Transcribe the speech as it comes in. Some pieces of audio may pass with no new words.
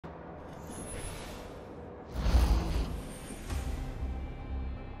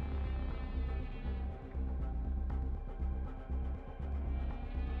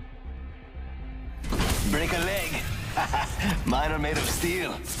break a leg. Mine are made of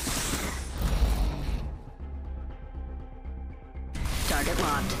steel. Target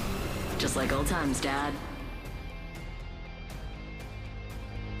locked. Just like old times, Dad.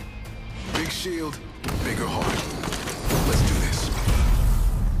 Big shield, bigger heart. Let's do this.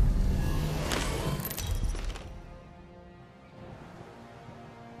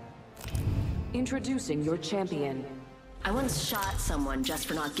 Introducing your champion. I once shot someone just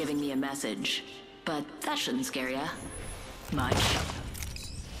for not giving me a message. But that shouldn't scare ya. Much.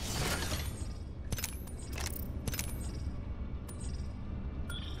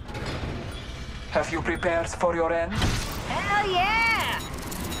 Have you prepared for your end? Hell yeah!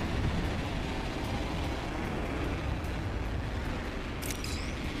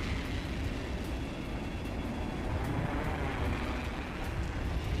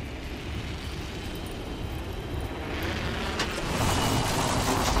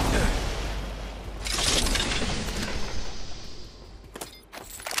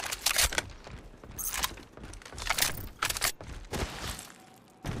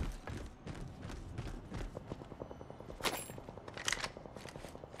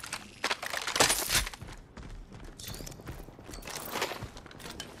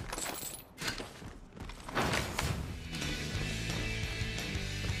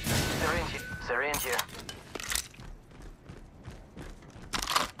 Syringe here.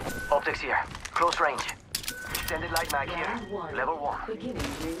 Optics here. Close range. Extended light mag here. Level 1. Beginning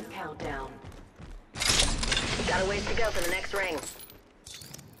ring countdown. Got a ways to go for the next ring.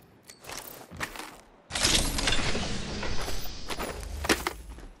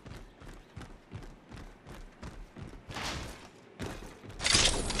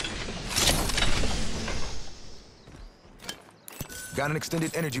 Got an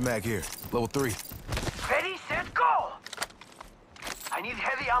extended energy mag here. Level 3. Ready, set, go! I need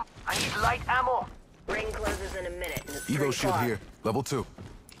heavy ammo. I need light ammo. Ring closes in a minute. And it's 3 Evo shield o'clock. here. Level 2.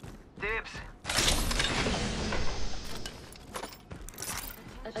 Dibs.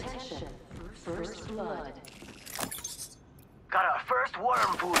 Attention. First blood. Got our first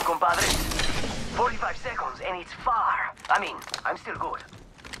worm pool, compadres. 45 seconds, and it's far. I mean, I'm still good.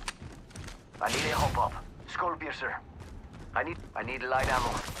 I need a hop up. Skull piercer. I need light ammo.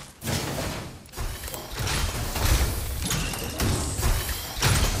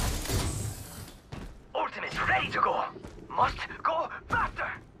 Ultimate ready to go. Must go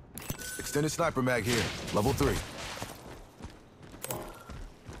faster. Extended sniper mag here. Level 3.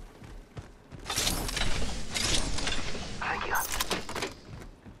 Thank you.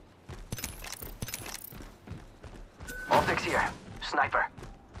 Optics here. Sniper.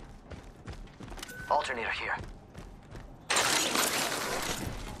 Alternator here.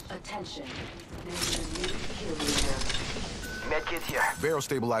 Attention. There's a new kill leader. Medkit here. Barrel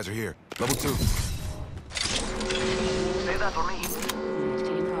stabilizer here. Level 2. Say that for me.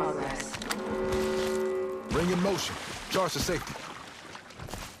 In progress. Ring in motion. Charge to safety.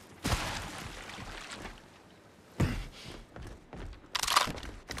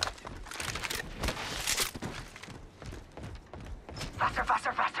 Faster,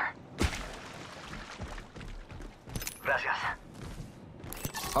 faster, faster. Gracias.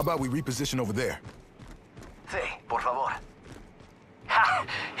 How about we reposition over there? Sí, por favor. Ha!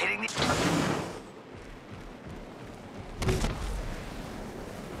 Hitting the...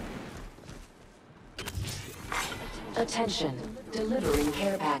 Attention. Delivering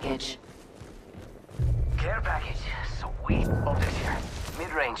care package. Care package. Sweet. Optics here.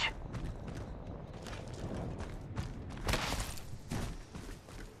 Mid-range.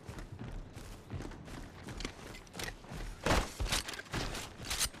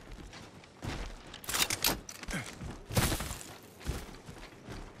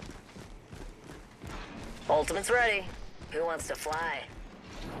 Ultimate's ready. Who wants to fly?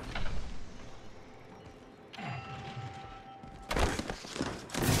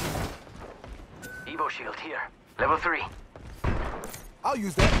 Evo shield here. Level 3. I'll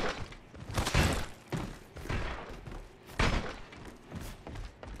use that.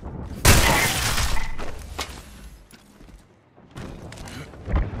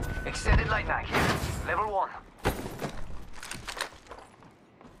 Extended light mag here. Level 1.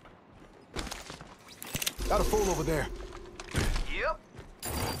 Got a fool over there. Yep.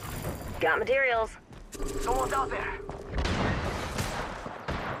 Got materials. Someone's out there.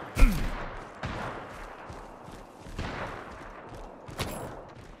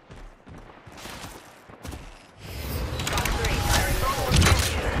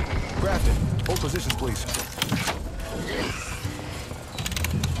 Grafton, hold positions, please.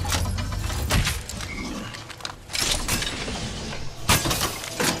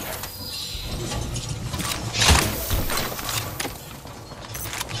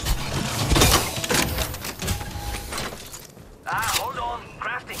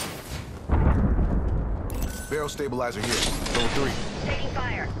 barrel stabilizer here. Level 3. Taking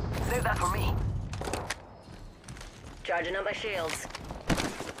fire. Save that for me. Charging up my shields.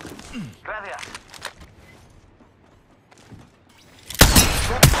 Gracias.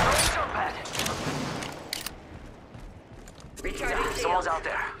 Jump pad. Recharging Someone's shields. out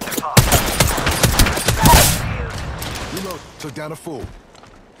there. They're far. Reload. Took down a fool.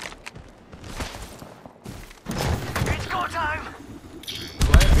 It's go time.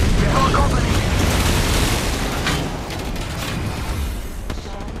 Plan B. Get more company.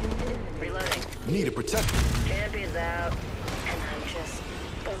 Reloading. Need a protector. Champion's out. And I'm just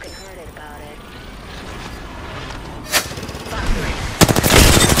broken-hearted about it. Box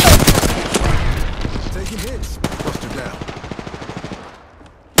 3. Taking hits. Buster down.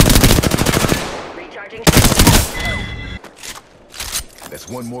 Recharging. That's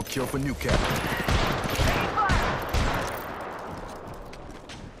one more kill for Newcap.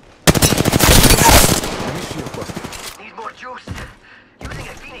 Enemy shield busted. Need more juice. Using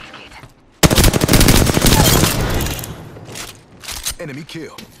a Phoenix kit. Enemy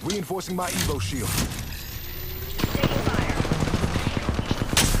kill. Reinforcing my Evo shield. Taking fire.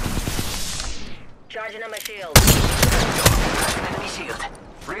 Charging on my shield. Enemy shield.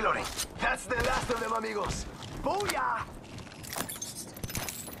 Reloading. That's the last of them, amigos. Booyah!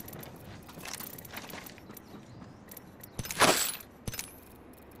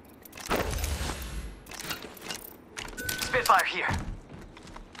 Spitfire here.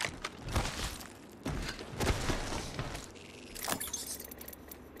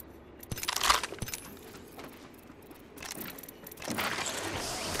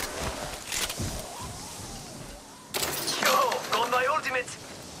 Yo, got my ultimate.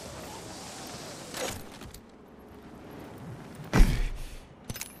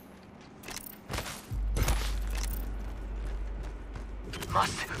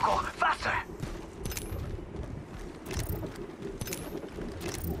 Must go faster.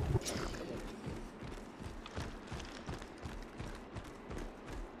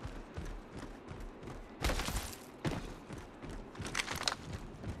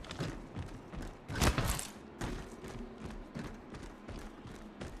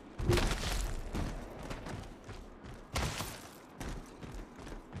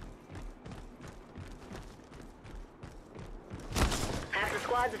 Half the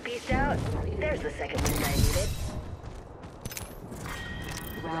squads have pieced out. There's the second wind I needed.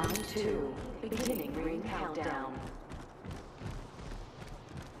 Round 2. Beginning ring countdown.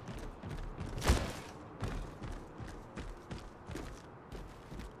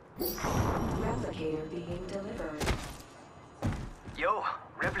 Replicator being delivered. Yo,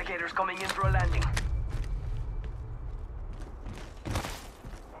 replicators coming in for a landing.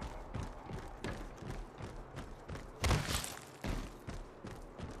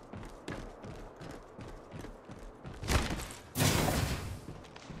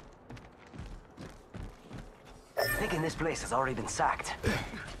 Thinking this place has already been sacked.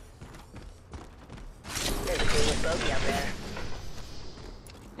 There's a cool bogey out there.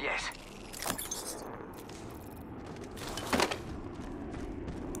 Yes.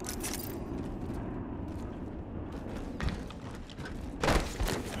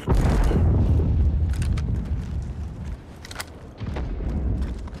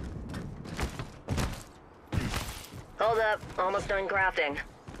 Hold up. Almost done crafting.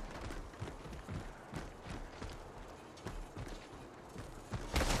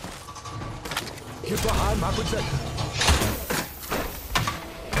 Get behind my protector.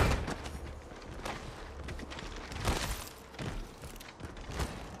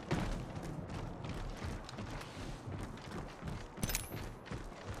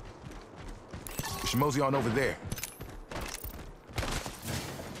 Shimozi on over there.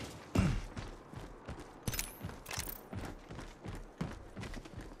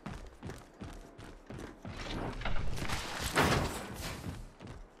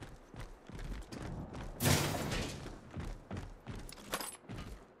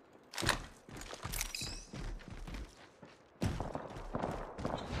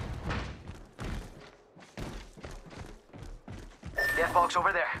 Death box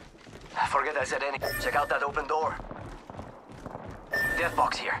over there. Forget I said any. Check out that open door. Death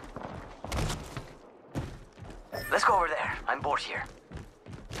box here. Let's go over there. I'm bored here.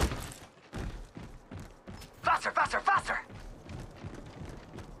 Faster, faster, faster!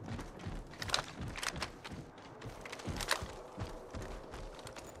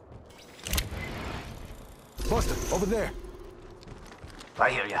 Buster, over there. I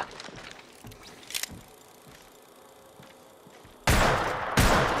hear ya.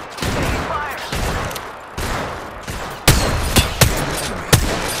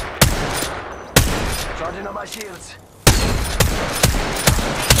 Charging up my my shields.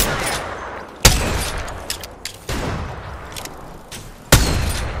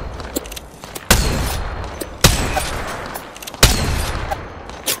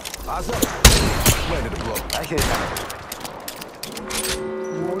 Eyes up. Landed a blow. I hit that.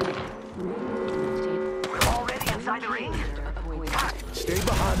 We're already inside the ring. Stay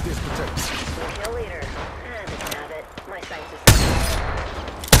behind this protector. Kill leader. They can have it. My sights is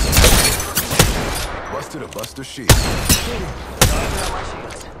Busted a Buster shield. Charging on my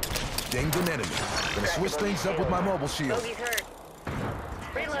shields. Dinged an enemy. Gonna switch things up with my mobile shield. Bogey's hurt.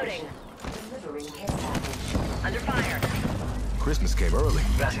 Reloading. Delivering care package. Under fire. Christmas came early.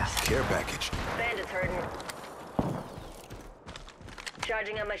 Gracias. Care package. Bandits hurting.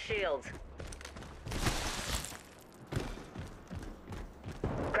 Charging on my shields.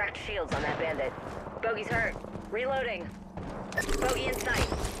 Cracked shields on that bandit. Bogey's hurt. Reloading. Bogey in sight.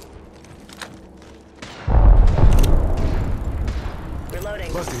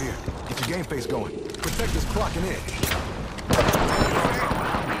 Reloading. Buster here. Get your game face going. Protector's clocking in.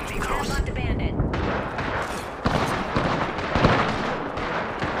 Padlock the bandit.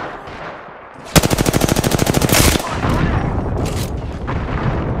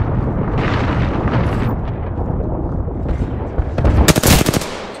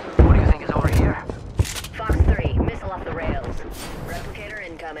 What do you think is over here? Fox 3, missile off the rails. Replicator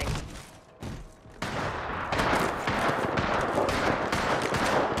incoming.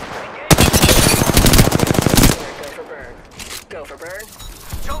 Go for burn. Go for burn.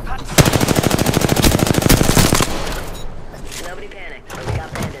 Jump cut. Nobody panic. We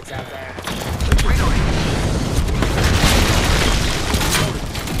got bandits out there. Reloading.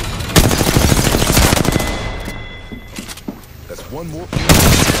 That's one more.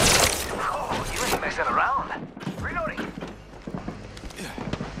 Oh, you ain't messing around. Reloading.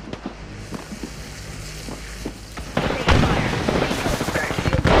 Taking fire. Cracked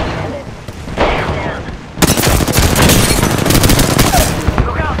shield bandit. Down.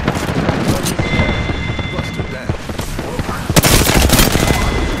 Look out. Buster down.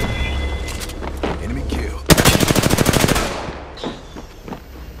 Enemy killed.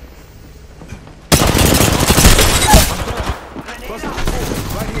 Buster,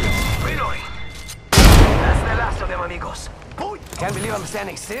 right here. Reloading. That's the last of them, amigos. Can't believe I'm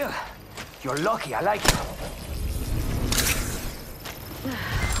standing still. You're lucky, I like it.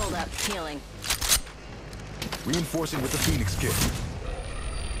 Hold up, healing. Reinforcing with the Phoenix kit.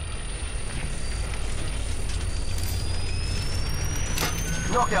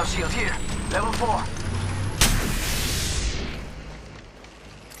 Knockdown shield here. Level 4.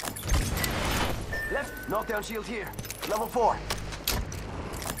 Left. Knockdown shield here. Level 4.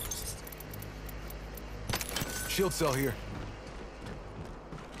 Shield cell here.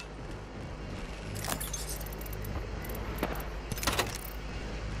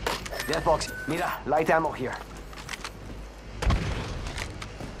 Deathbox. Mira, light ammo here.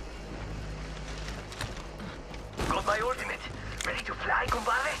 Got my ultimate. Ready to fly,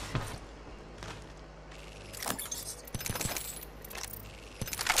 compadre?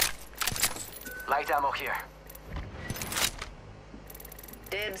 Light ammo here.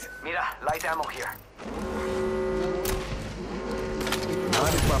 Dibs. Mira, light ammo here.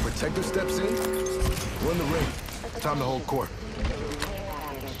 Mind if my protector steps in? We're in the ring. Time to hold court.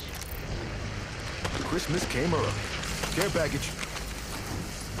 Christmas came early. Care package.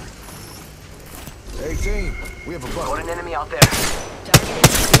 Hey team, we have a Got buster. an enemy out there.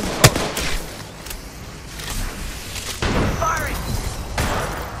 Firing!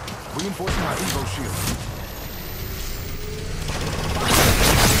 Reinforcing my Evo shield.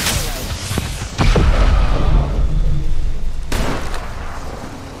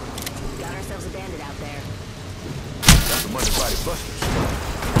 Got ourselves a bandit out there. Got some uninvited busters.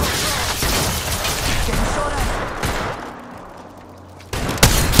 Getting shot at.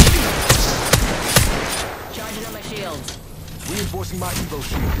 Charging on my shields. Reinforcing my Evo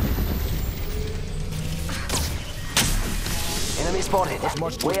shield. Enemy spotted. Let's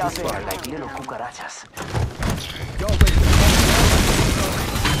march Way towards out this there fire. like little cucarachas. Y'all ready to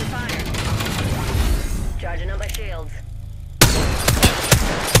Under fire. Charging on my shields.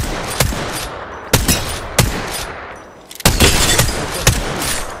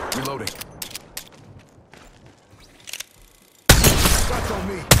 Reloading. Shots on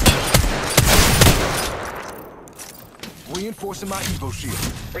me. Reinforcing my Evo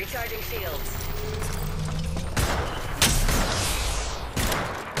shield. Recharging shields.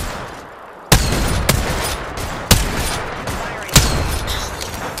 Firing.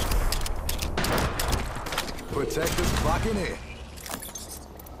 Protectors clocking in.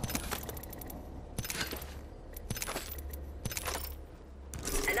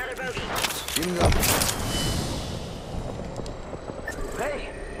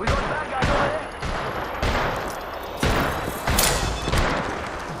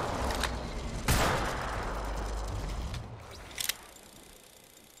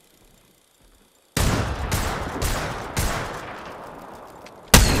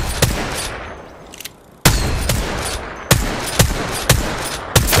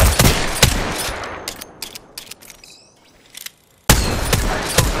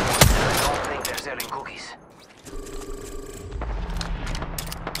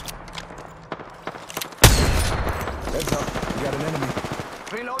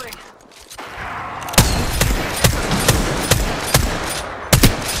 Reloading.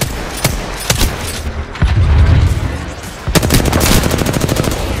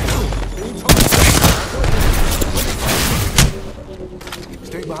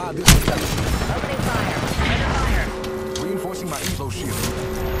 Stay behind this protection. Opening fire. Under fire. Reinforcing my Evo shield.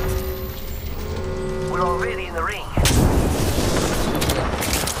 We're already in the ring.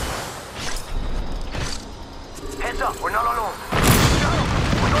 Heads up, we're not alone.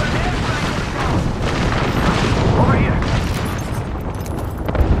 We got an airstrike over here.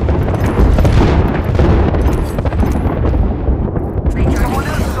 Someone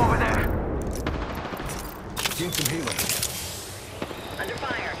else is over there. Getting some healing. Under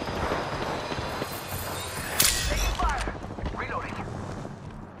fire. Taking fire. Reloading.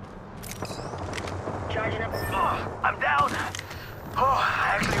 Charging up. Oh, I'm down. Oh,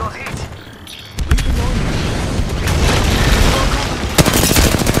 I actually got hit.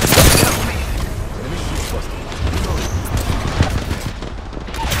 Help me. Enemy shield busted. Reloading.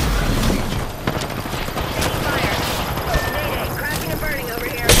 Taking fire. Mayday. Crashing and burning over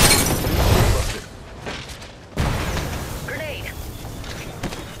here. Busted. Grenade.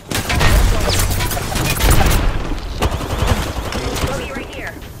 Bogey right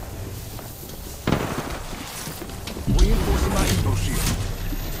here. Reinforcing my Evo shield.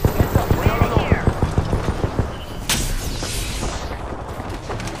 Landing here.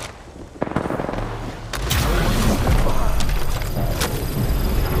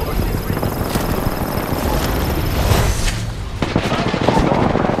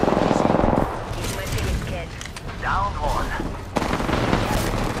 Using my Phoenix kit. Down one.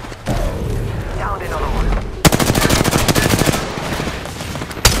 Down another one.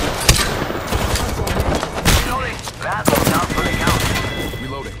 Reloading. That one's out for the count.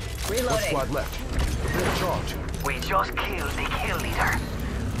 Reloading. One Reloading. squad left. Prepare to charge. We just killed the kill leader.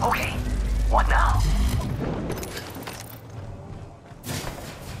 Okay, what now?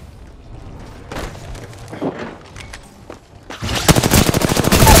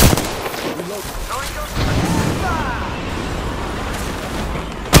 Reload. Throwing those- Ah!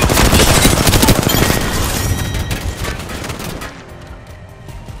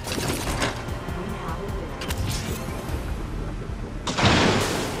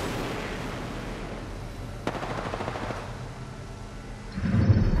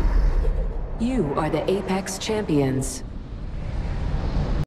 You are the Apex Champions.